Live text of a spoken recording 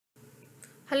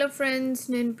Hello friends,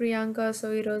 నేను Priyanka. So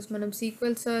ఈరోజు మనం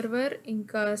సీక్వెల్ సర్వర్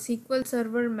ఇంకా సీక్వెల్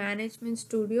సర్వర్ మేనేజ్మెంట్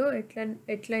స్టూడియో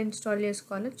ఎట్లా ఇన్స్టాల్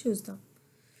చేసుకోవాలో చూద్దాం.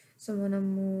 సో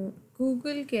మనము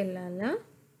గూగుల్కి వెళ్ళాలా.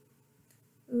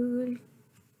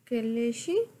 గూగుల్కి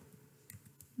వెళ్ళేసి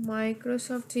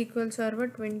మైక్రోసాఫ్ట్ సీక్వెల్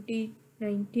సర్వర్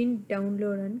 2019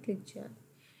 డౌన్లోడ్ అని క్లిక్ చేయాలి.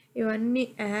 ఇవన్నీ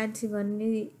యాడ్స్ ఇవన్నీ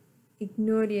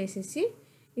ఇగ్నోర్ చేసేసి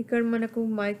ఇక్కడ మనకు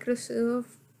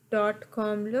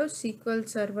microsoft.comలో సీక్వెల్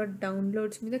సర్వర్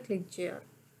డౌన్లోడ్స్ మీద క్లిక్ చేయాలి.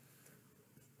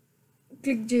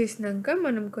 క్లిక్ చేసినాక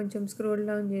మనం కొంచెం స్క్రోల్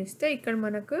డౌన్ చేస్తే ఇక్కడ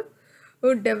మనకు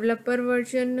డెవలపర్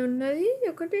వర్షన్ ఉన్నది,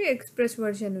 ఒకటి ఎక్స్ప్రెస్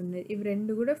వర్షన్ ఉన్నది. ఇవి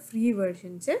రెండు కూడా ఫ్రీ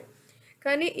వర్షన్సే.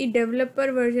 కానీ ఈ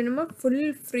డెవలపర్ వర్షన్ ఏమో full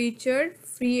featured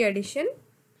free edition,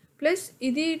 plus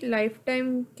ఇది లైఫ్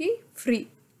టైంకి ఫ్రీ.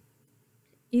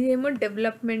 ఇదేమో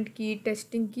డెవలప్మెంట్కి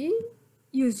టెస్టింగ్కి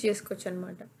యూజ్ చేసుకోవచ్చు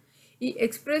అనమాట. ఈ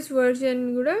ఎక్స్ప్రెస్ వర్షన్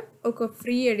కూడా ఒక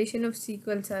free edition of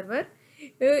sequel server.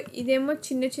 ఇదేమో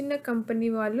చిన్న చిన్న కంపెనీ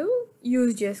వాళ్ళు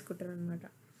యూజ్ చేసుకుంటారు అనమాట.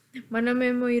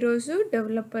 మనమేమో ఈరోజు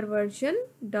డెవలపర్ వర్షన్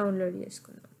డౌన్లోడ్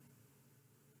చేసుకున్నాం.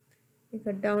 ఇక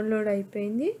డౌన్లోడ్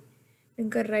అయిపోయింది.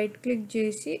 ఇంకా రైట్ క్లిక్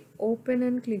చేసి ఓపెన్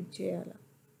అని క్లిక్ చేయాలి.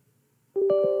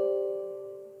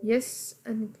 ఎస్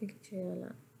అని క్లిక్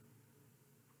చేయాలి.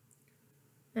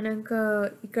 అన్నాక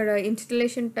ఇక్కడ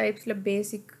ఇన్స్టలేషన్ టైప్స్లో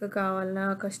బేసిక్ కావాలా,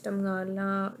 కస్టమ్ కావాలా,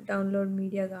 డౌన్లోడ్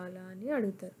మీడియా కావాలా అని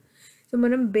అడుగుతారు. సో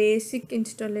మనం బేసిక్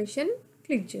ఇన్స్టాలేషన్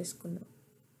క్లిక్ చేసుకుందాం.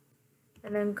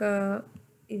 అన్నాక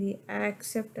ఇది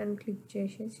యాక్సెప్ట్ అని క్లిక్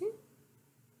చేసేసి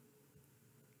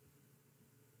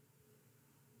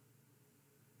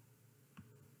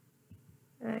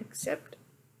యాక్సెప్ట్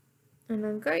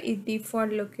అన్నాక ఈ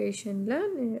డిఫాల్ట్ లొకేషన్లో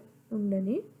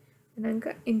ఉండని. అన్నాక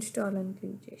ఇన్స్టాల్ అని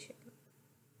క్లిక్ చేసేయాలి.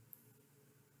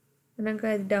 అన్నాక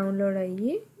అది డౌన్లోడ్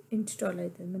అయ్యి ఇన్స్టాల్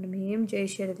అవుతుంది. మనం ఏం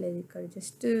చేసేది లేదు, ఇక్కడ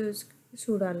జస్ట్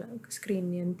చూడాలి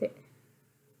స్క్రీన్ని అంతే.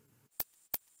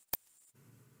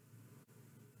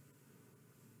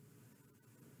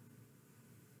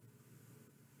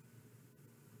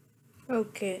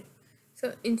 ఓకే, సో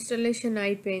ఇన్స్టాలేషన్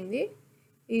అయిపోయింది.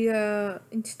 ఇక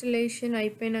ఇన్స్టాలేషన్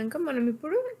అయిపోయాక మనం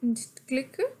ఇప్పుడు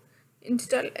క్లిక్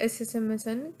ఇన్స్టాల్ SSMs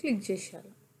అని క్లిక్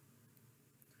చేసేయాలి.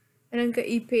 అన్నాక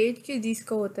ఈ పేజ్కి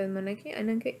తీసుకుపోతుంది మనకి.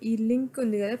 అన్నాక ఈ లింక్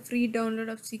ఉంది కదా, free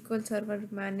download of sequel server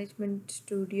management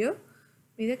studio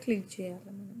మీద క్లిక్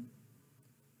చేయాలి మనం.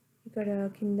 ఇక్కడ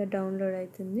కింద డౌన్లోడ్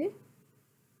అవుతుంది.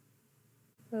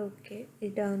 ఓకే,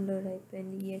 ఇది డౌన్లోడ్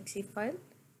అయిపోయింది. exe file.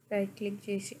 రైట్ క్లిక్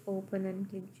చేసి ఓపెన్ అని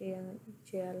క్లిక్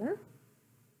చేయాలా.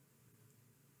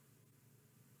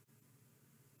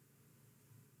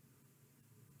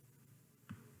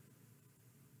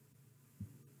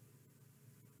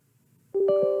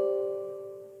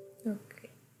 ఓకే,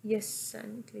 ఎస్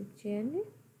అని క్లిక్ చేయండి.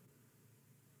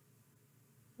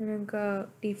 అన్నాక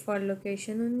డిఫాల్ట్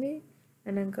లొకేషన్ ఉంది.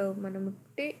 అన్నాక మనం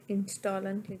ఒకటి ఇన్స్టాల్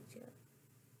అని క్లిక్ చేయాలి.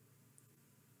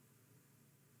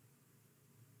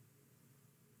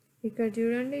 ఇక్కడ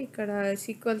చూడండి, ఇక్కడ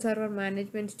sequel server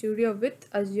management studio with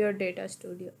Azure data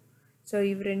studio. So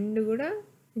ఇవి రెండు కూడా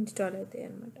ఇన్స్టాల్ అవుతాయి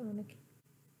అన్నమాట మనకి.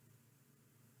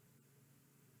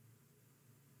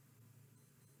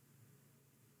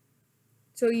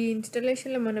 సో ఈ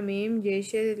ఇన్స్టాలేషన్లో మనం ఏం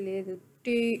చేసేది లేదు,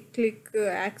 క్లిక్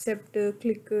యాక్సెప్ట్,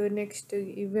 క్లిక్ నెక్స్ట్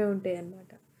ఇవే ఉంటాయి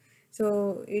అన్నమాట. So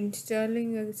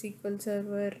installing sequel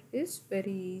server is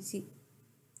very easy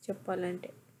చెప్పాలంటే.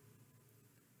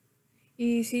 ఈ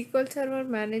sequel server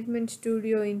management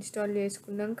studio install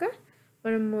చేసుకున్నాక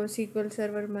మనము sequel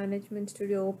server management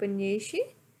studio open చేసి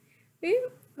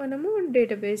మనము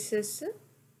డేటాబేసెస్,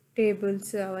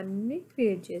 టేబుల్స్ అవన్నీ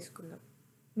క్రియేట్ చేసుకుందాం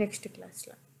నెక్స్ట్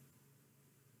క్లాస్లో.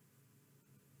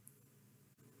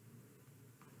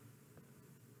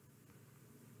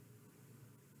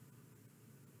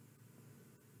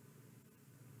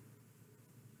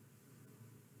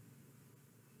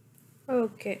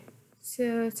 ఓకే,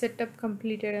 సెటప్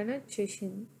కంప్లీటెడ్ అని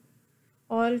వచ్చేసింది.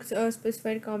 All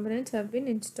specified components have been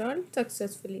installed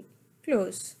successfully.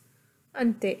 Close.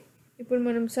 అంతే. ఇప్పుడు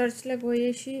మనం సర్చ్లోకి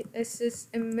పోయేసి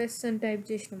SSMs అని టైప్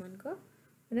చేసినాం అనుకో,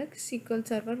 మనకు sequel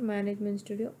server management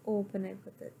studio open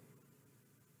అయిపోతుంది.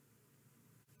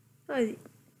 అది.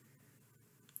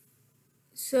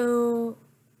 సో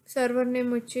సర్వర్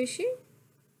నేమ్ వచ్చేసి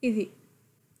ఇది.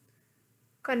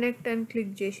 కనెక్ట్ అని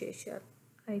క్లిక్ చేసేసారు,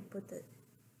 అయిపోతుంది.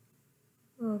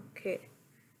 ఓకే,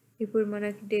 ఇప్పుడు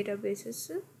మనకి డేటాబేసెస్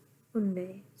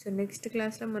ఉన్నాయి. సో నెక్స్ట్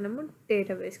క్లాస్లో మనము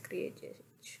డేటాబేస్ క్రియేట్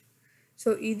చేయవచ్చు. సో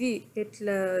ఇది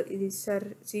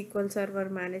సీక్వెల్ సర్వర్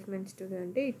మేనేజ్మెంట్ స్టూడియో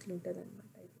అంటే ఇట్లుంటుంది అనమాట.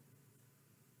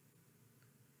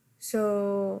 సో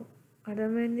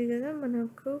అర్థమైంది కదా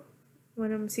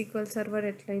మనం సీక్వెల్ సర్వర్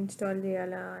ఎట్లా ఇన్స్టాల్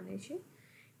చేయాలా అనేసి.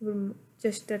 ఇప్పుడు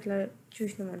జస్ట్ అట్లా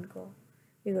చూసినామనుకో,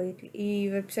 ఇగో ఇట్లా ఈ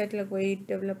వెబ్సైట్లోకి పోయి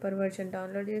డెవలపర్ వర్షన్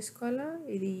డౌన్లోడ్ చేసుకోవాలా.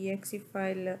 ఇది ఈఎక్సి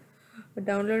ఫైల్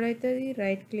డౌన్లోడ్ అవుతుంది.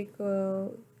 రైట్ క్లిక్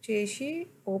చేసి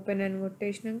ఓపెన్ అని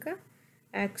కొట్టేసినాక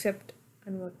యాక్సెప్ట్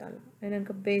అని కొట్టాలి.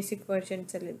 అయినాక బేసిక్ వర్షన్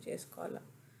సెలెక్ట్ చేసుకోవాలి.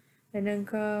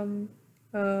 అయినాక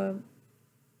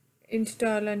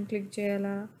ఇన్స్టాల్ అని క్లిక్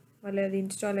చేయాలా. మళ్ళీ అది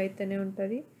ఇన్స్టాల్ అయితేనే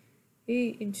ఉంటుంది.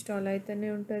 ఇన్స్టాల్ అయితేనే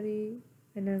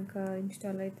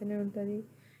ఉంటుంది.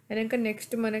 అయినాక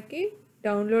నెక్స్ట్ మనకి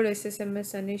డౌన్లోడ్ SSMS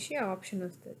అనేసి ఆప్షన్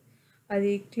వస్తుంది.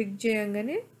 అది క్లిక్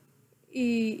చేయగానే ఈ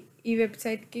ఈ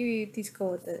వెబ్సైట్కి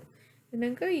తీసుకుపోతుంది.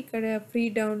 అయినాక ఇక్కడ free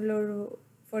download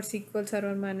for SQL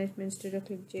server management studio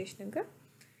click చేసినాక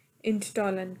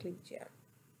ఇన్స్టాల్ అని క్లిక్ చేయాలి.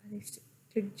 అది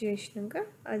క్లిక్ చేసినాక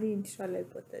అది ఇన్స్టాల్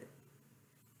అయిపోతుంది.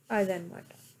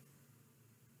 అదనమాట.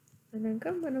 అయినాక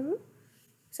మనము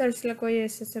సెర్చ్లోకి పోయి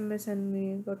SSMS అని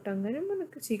కొట్టంగానే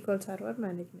మనకు SQL సర్వర్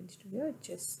మేనేజ్మెంట్ స్టూడియో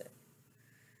వచ్చేస్తుంది.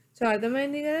 సో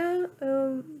అర్థమైంది కదా,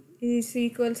 ఈ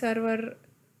SQL సర్వర్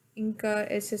ఇంకా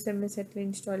SSMS ఎట్లా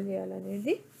ఇన్స్టాల్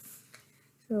చేయాలనేది.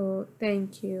 So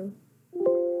thank you.